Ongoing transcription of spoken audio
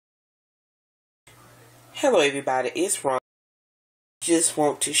Hello everybody, it's Ron. Just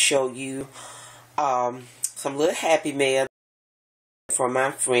want to show you some little happy mail from my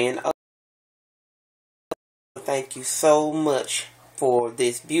friend. Thank you so much for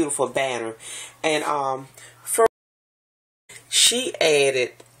this beautiful banner. And first, she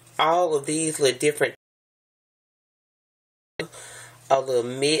added all of these little different, a little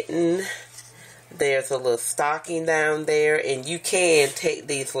mitten. There's a little stocking down there, and you can take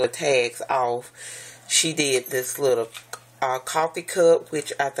these little tags off. She did this little coffee cup,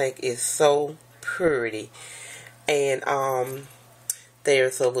 which I think is so pretty. And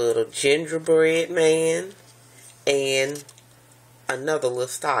there's a little gingerbread man and another little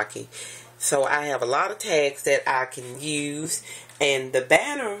stocking. So I have a lot of tags that I can use. And the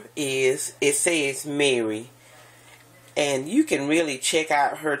banner is, it says Mary. And you can really check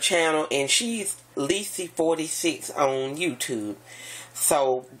out her channel, and she's leasy46 on YouTube.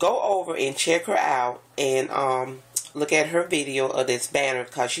 So go over and check her out and look at her video of this banner,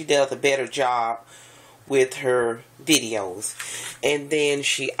 because she does a better job with her videos. And then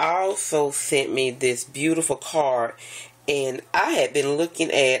she also sent me this beautiful card, and I had been looking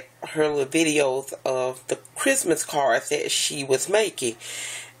at her little videos of the Christmas cards that she was making,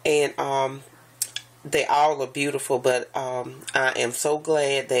 and they all are beautiful, but I am so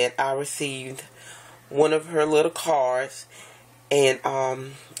glad that I received one of her little cards, and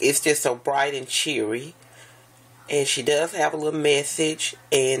it's just so bright and cheery, and she does have a little message,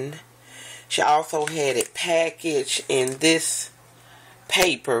 and she also had it packaged in this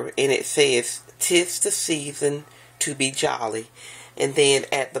paper, and it says, "'Tis the season to be jolly," and then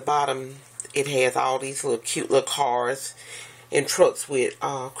at the bottom it has all these little cute little cars and trucks with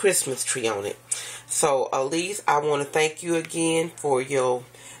Christmas tree on it. So Alease, I want to thank you again for your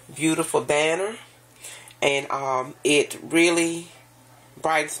beautiful banner, and it really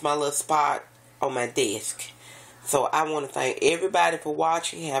brightens my little spot on my desk. So I want to thank everybody for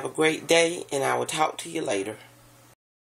watching. Have a great day, and I will talk to you later.